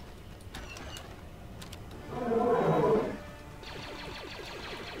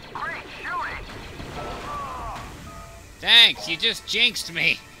 Great shooting! Thanks, you just jinxed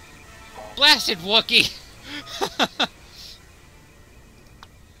me. Blasted Wookiee!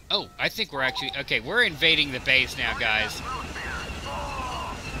 Oh, I think we're actually... Okay, we're invading the base now, guys.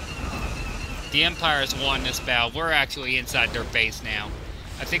 The Empire's won this battle. We're actually inside their base now.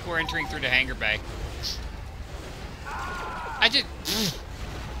 I think we're entering through the hangar bay. I just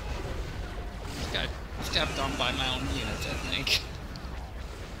got stepped on by my own units, I think.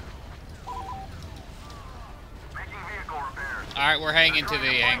 Alright, we're heading into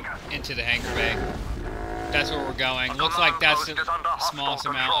the hangar bay. That's where we're going. Looks like that's the smallest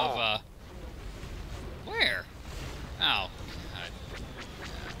amount of, Where? Oh. God.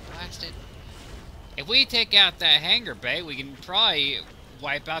 Blasted. If we take out that hangar bay, we can probably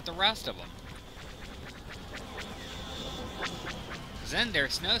wipe out the rest of them. Then their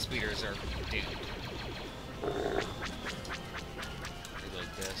snow speeders are doomed. Reload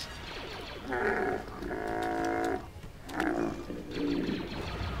this.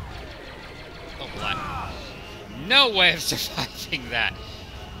 Oh, black. No way of surviving that.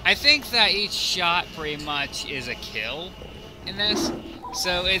 I think that each shot pretty much is a kill in this,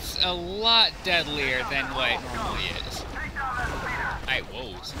 so it's a lot deadlier than what it normally is. Alright,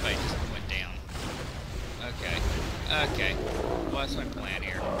 whoa, somebody just went down. Okay. Okay. What's my plan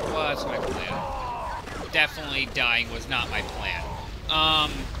here? What's my plan? Definitely dying was not my plan.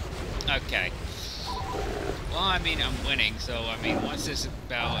 Okay. Well, I mean, I'm winning, so, I mean, once this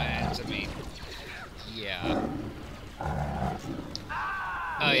battle ends, I mean, yeah.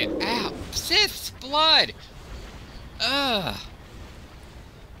 Oh, yeah. Ow! Sith's blood! Ugh.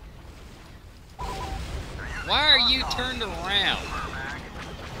 Why are you turned around?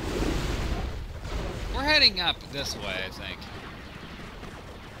 We're heading up this way, I think.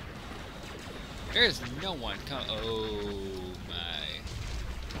 There's no one coming. Oh my.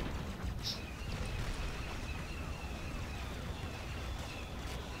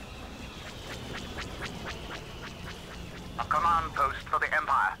 A command post for the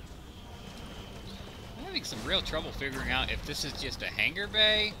Empire. I'm having some real trouble figuring out if this is just a hangar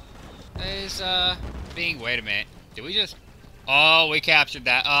bay that is, being... Wait a minute. Did we just... Oh, we captured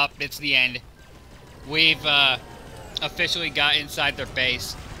that. Up, it's the end. We've, officially got inside their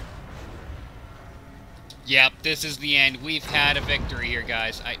base. Yep, this is the end. We've had a victory here,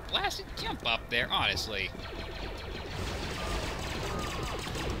 guys. I blasted jump up there, honestly.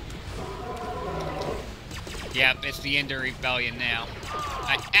 Yep, it's the Ender Rebellion now.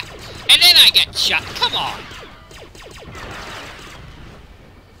 And then I get shot. Come on!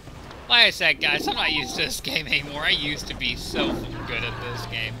 Like I said, guys, I'm not used to this game anymore. I used to be so good at this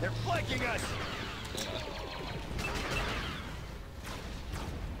game. They're flanking us.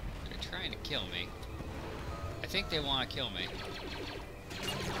 They're trying to kill me. I think they want to kill me.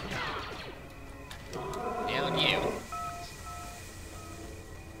 Down you.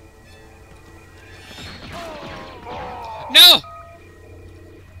 No!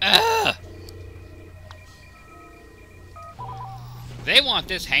 Ugh! They want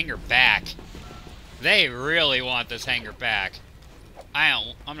this hangar back. They really want this hangar back.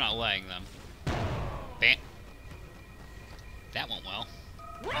 I'm not letting them. Bam. That went well.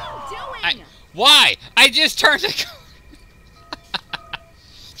 What are you doing? Why? I just turned the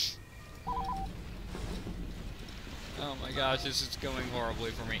Oh my gosh, this is going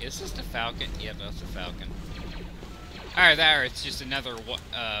horribly for me. Is this the Falcon? Yeah, that's the Falcon. Alright, there, it's just another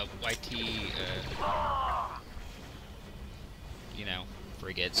YT, you know,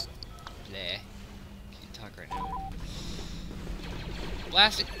 frigates. Bleh. Can't talk right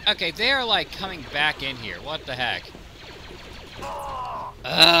now. Okay, they're like coming back in here. What the heck?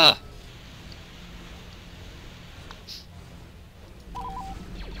 Ugh!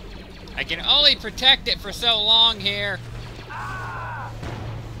 I can only protect it for so long here.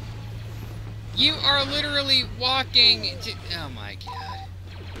 You are literally walking to... Oh my god.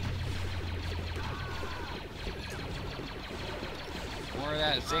 More of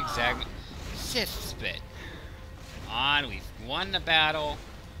that zigzag. Sith spit. Come on, we've won the battle.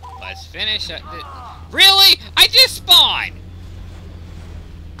 Let's finish it. Really? I just spawned!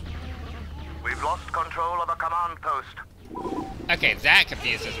 We've lost control of a command post. Okay, that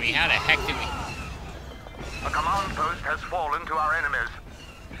confuses me. How the heck did we... A command post has fallen to our enemies.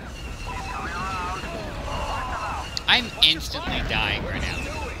 He's coming around. I'm instantly dying right now.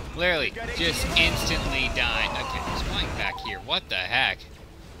 Literally, just instantly dying. Okay, there's one back here. What the heck?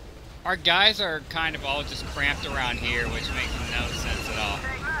 Our guys are kind of all just cramped around here, which makes no sense at all.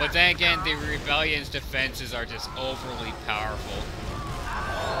 But then again, the Rebellion's defenses are just overly powerful.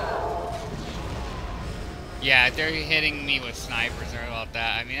 Yeah, they're hitting me with snipers. Sorry about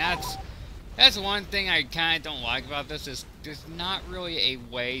that. I mean, that's one thing I kind of don't like about this is there's not really a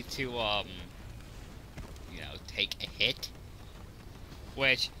way to, you know, take a hit.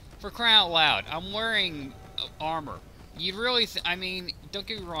 Which, for crying out loud, I'm wearing armor. You really, I mean, don't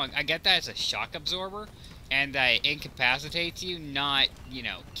get me wrong. I get that it's a shock absorber, and that it incapacitates you, not, you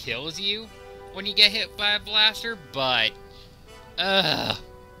know, kills you when you get hit by a blaster. But, blast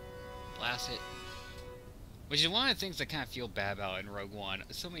it. Which is one of the things I kind of feel bad about in Rogue One.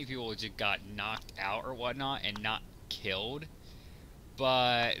 So many people just got knocked out or whatnot and not killed.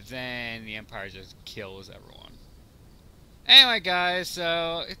 But then the Empire just kills everyone. Anyway, guys,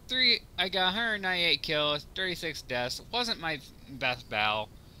 so I got 198 kills, 36 deaths. Wasn't my best battle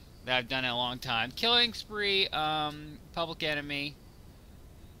that I've done in a long time. Killing spree, Public Enemy.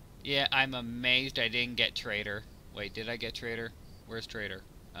 Yeah, I'm amazed I didn't get Traitor. Wait, did I get Traitor? Where's Traitor?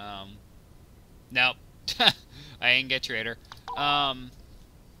 Nope. I didn't get Traitor.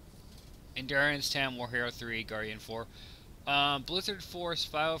 Endurance 10, War Hero 3, Guardian 4. Blizzard Force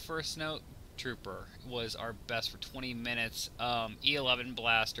 501st Snow Trooper was our best for 20 minutes. E11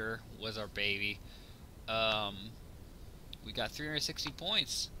 Blaster was our baby. We got 360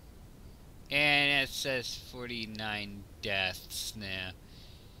 points. And it says 49 deaths now.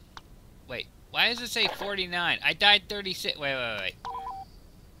 Wait, why does it say 49? I died 36. Wait.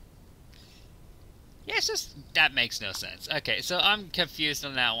 Yeah, it's just, that makes no sense. Okay, so I'm confused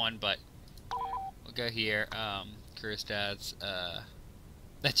on that one, but we'll go here. Career stats.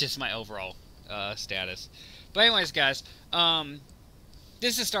 That's just my overall status. But anyways, guys,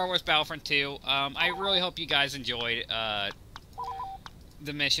 this is Star Wars Battlefront 2. I really hope you guys enjoyed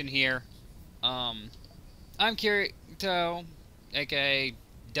the mission here. I'm Kirito, aka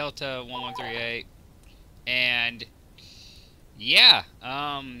Delta 1138, and yeah,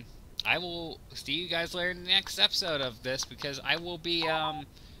 I will see you guys later in the next episode of this, because I will be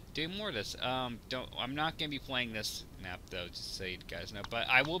doing more of this. I'm not gonna be playing this map though, just so you guys know. But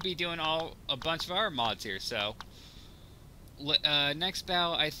I will be doing a bunch of our mods here. So next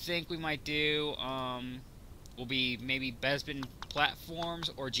battle I think we might do will be maybe Bespin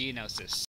platforms or Geonosis.